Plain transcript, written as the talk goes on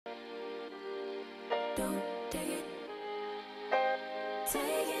don't take it. Take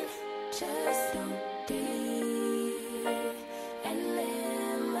it, just don't take it. And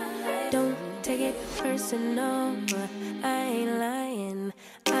live my life. Don't take it personal. I ain't lying.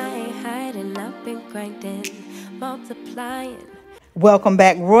 I ain't hiding. I've been grinding, multiplying. Welcome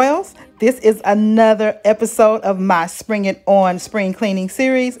back, Royals. This is another episode of my Spring It On spring cleaning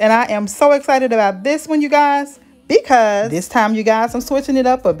series, and I am so excited about this one, you guys, because this time, you guys, I'm switching it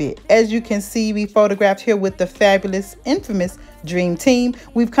up a bit. As you can see, we photographed here with the fabulous, infamous Dream Team.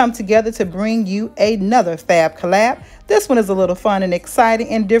 We've come together to bring you another fab collab. This one is a little fun and exciting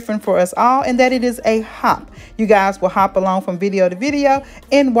and different for us all, in that it is a hop. You guys will hop along from video to video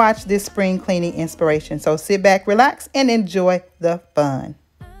and watch this spring cleaning inspiration. So sit back, relax, and enjoy the fun.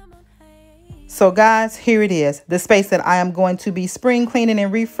 So guys, here it is. The space that I am going to be spring cleaning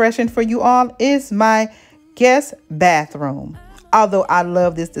and refreshing for you all is my guest bathroom. Although I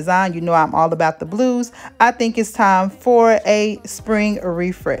love this design, you know I'm all about the blues, I think it's time for a spring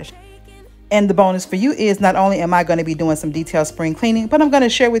refresh. And the bonus for you is not only am I going to be doing some detailed spring cleaning, but I'm going to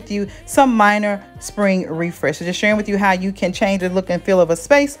share with you some minor spring refreshes. Just sharing with you how you can change the look and feel of a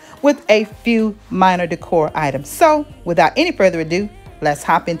space with a few minor decor items. So without any further ado, let's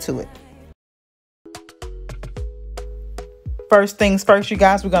hop into it. First things first, you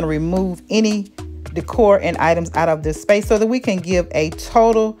guys, we're going to remove any decor and items out of this space so that we can give a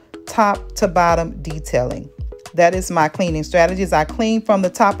total top to bottom detailing. That is my cleaning strategies. I clean from the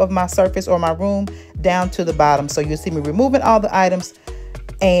top of my surface or my room down to the bottom. So you'll see me removing all the items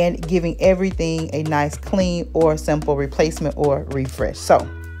and giving everything a nice clean or simple replacement or refresh. So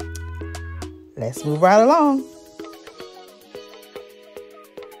let's move right along.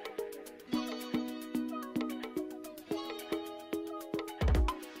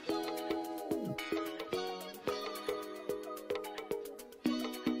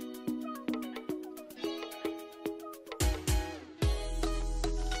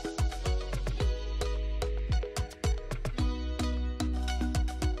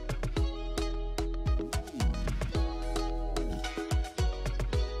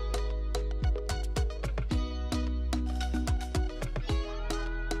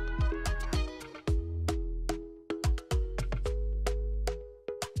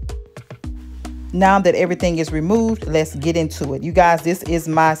 Now that everything is removed, let's get into it. You guys, this is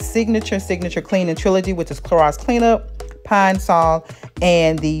my signature cleaning trilogy, which is Clorox Cleanup, Pine Sol,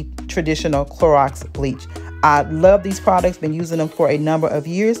 and the traditional Clorox bleach. I love these products, been using them for a number of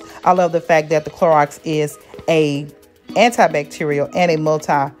years. I love the fact that the Clorox is a antibacterial and a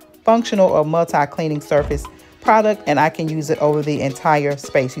multi-functional or multi-cleaning surface product, and I can use it over the entire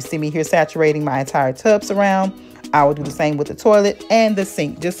space. You see me here saturating my entire tub surround. I will do the same with the toilet and the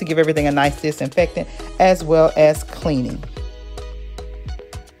sink, just to give everything a nice disinfectant as well as cleaning.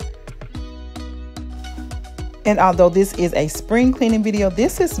 And although this is a spring cleaning video,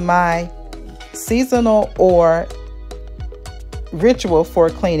 this is my seasonal or ritual for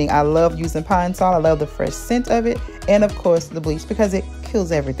cleaning. I love using Pine Sol. I love the fresh scent of it, and of course the bleach, because it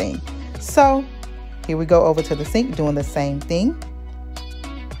kills everything. So here we go over to the sink, doing the same thing.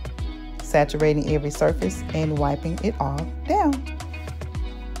 Saturating every surface and wiping it all down.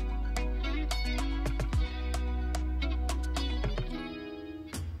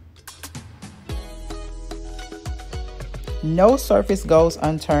 No surface goes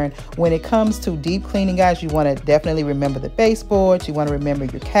unturned. When it comes to deep cleaning, guys, you want to definitely remember the baseboards. You want to remember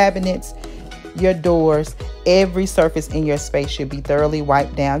your cabinets, your doors. Every surface in your space should be thoroughly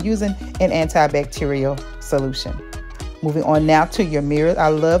wiped down using an antibacterial solution. Moving on now to your mirrors. I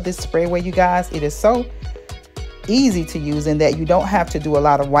love this sprayware, you guys. It is so easy to use in that you don't have to do a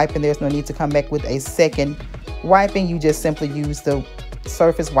lot of wiping. There's no need to come back with a second wiping. You just simply use the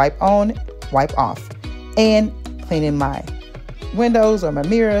surface wipe on, wipe off, and cleaning my windows or my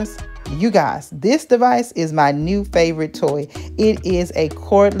mirrors. You guys, this device is my new favorite toy. It is a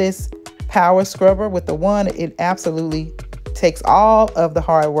cordless power scrubber with the one. It absolutely takes all of the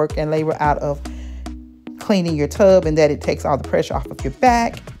hard work and labor out of cleaning your tub, and that it takes all the pressure off of your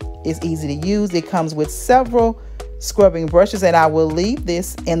back. It's easy to use. It comes with several scrubbing brushes, and I will leave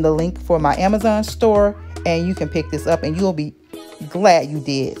this in the link for my Amazon store, and you can pick this up and you'll be glad you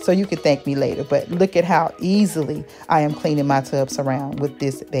did, so you can thank me later. But look at how easily I am cleaning my tub surround with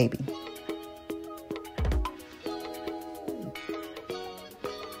this baby.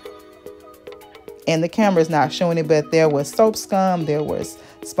 And the camera is not showing it, but there was soap scum, there was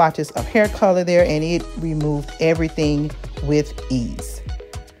splotches of hair color there, and it removed everything with ease.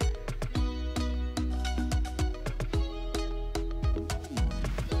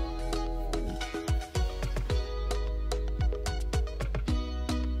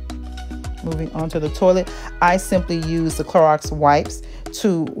 Moving on to the toilet, I simply use the Clorox wipes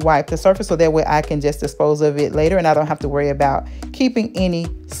to wipe the surface so that way I can just dispose of it later and I don't have to worry about keeping any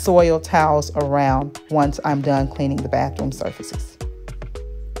soil towels around once I'm done cleaning the bathroom surfaces.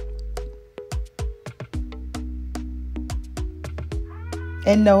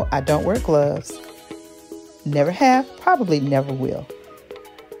 And no, I don't wear gloves. Never have, probably never will.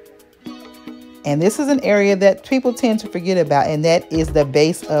 And this is an area that people tend to forget about, and that is the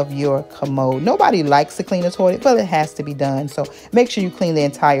base of your commode. Nobody likes to clean the toilet, but it has to be done. So make sure you clean the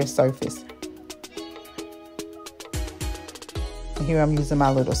entire surface. And here I'm using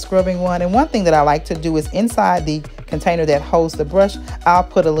my little scrubbing one. And one thing that I like to do is inside the container that holds the brush, I'll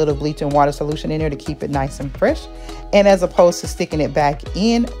put a little bleach and water solution in there to keep it nice and fresh. And as opposed to sticking it back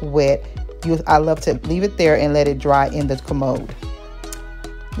in wet, I love to leave it there and let it dry in the commode.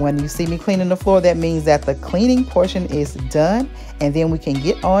 When you see me cleaning the floor, that means that the cleaning portion is done, and then we can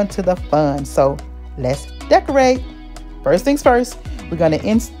get on to the fun. So let's decorate. First things first, we're going to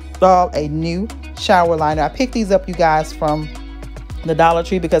install a new shower liner. I picked these up, you guys, from the Dollar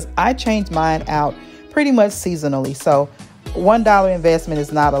Tree because I change mine out pretty much seasonally. So $1 investment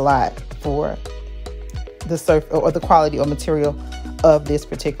is not a lot for the surface or the quality or material of this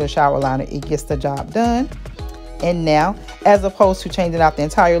particular shower liner. It gets the job done. And now, as opposed to changing out the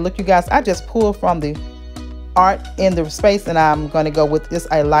entire look, you guys, I just pulled from the art in the space, and I'm going to go with this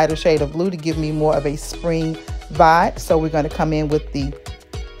a lighter shade of blue to give me more of a spring vibe. So we're going to come in with the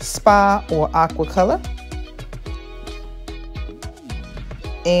spa or aqua color.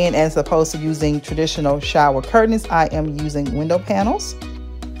 And as opposed to using traditional shower curtains, I am using window panels.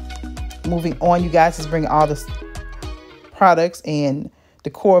 Moving on, you guys, is bring all the products and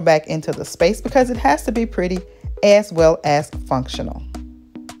decor back into the space because it has to be pretty as well as functional.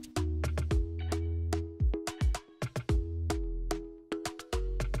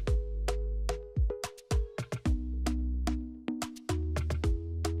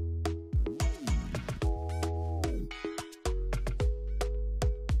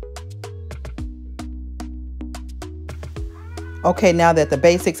 Okay, now that the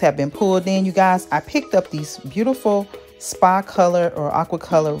basics have been pulled in, you guys, I picked up these beautiful spa color or aqua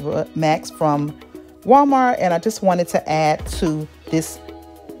color mats from Walmart, and I just wanted to add to this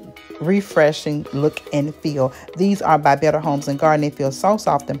refreshing look and feel. These are by Better Homes and Garden. They feel so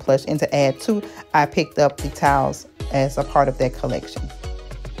soft and plush, and to add to, I picked up the towels as a part of that collection.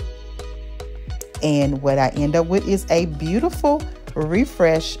 And what I end up with is a beautiful,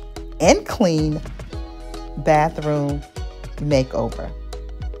 refresh and clean bathroom makeover.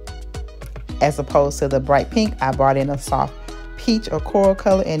 As opposed to the bright pink, I brought in a soft peach or coral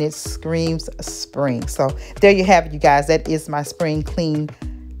color, and it screams spring. So there you have it, you guys. That is my spring clean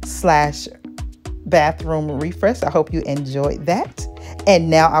slash bathroom refresh. I hope you enjoyed that. And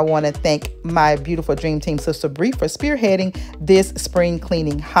now I want to thank my beautiful dream team, Sister Bree, for spearheading this spring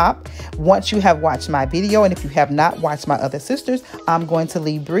cleaning hop. Once you have watched my video, and if you have not watched my other sisters, I'm going to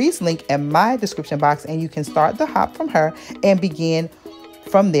leave Bree's link in my description box, and you can start the hop from her and begin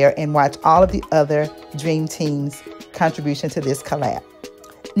from there and watch all of the other dream team's contribution to this collab.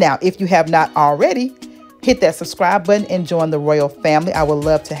 Now, if you have not already, hit that subscribe button and join the royal family. I would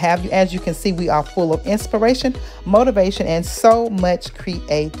love to have you. As you can see, we are full of inspiration, motivation, and so much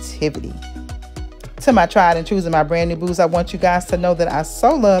creativity. To my tried and trues and my brand new boos, I want you guys to know that I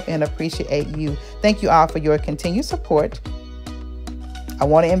so love and appreciate you. Thank you all for your continued support. I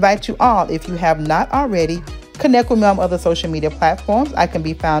want to invite you all, if you have not already, connect with me on other social media platforms. I can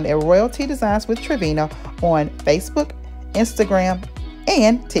be found at Royalty Designs with Trevina on Facebook, Instagram,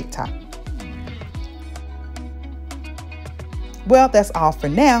 and TikTok. Well, that's all for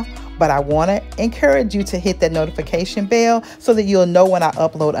now, but I want to encourage you to hit that notification bell so that you'll know when I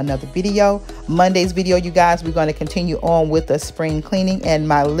upload another video. Monday's video, you guys, we're going to continue on with the spring cleaning, and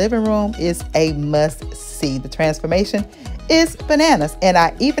my living room is a must see. The transformation is bananas, and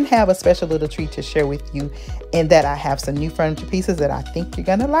I even have a special little treat to share with you in that I have some new furniture pieces that I think you're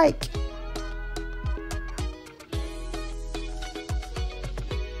gonna like.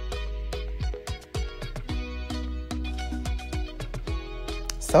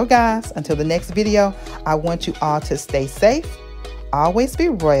 So guys, until the next video, I want you all to stay safe, always be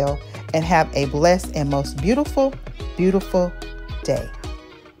royal, and have a blessed and most beautiful, beautiful day.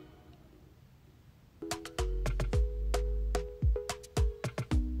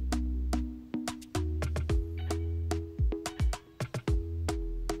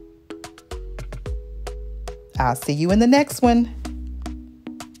 I'll see you in the next one.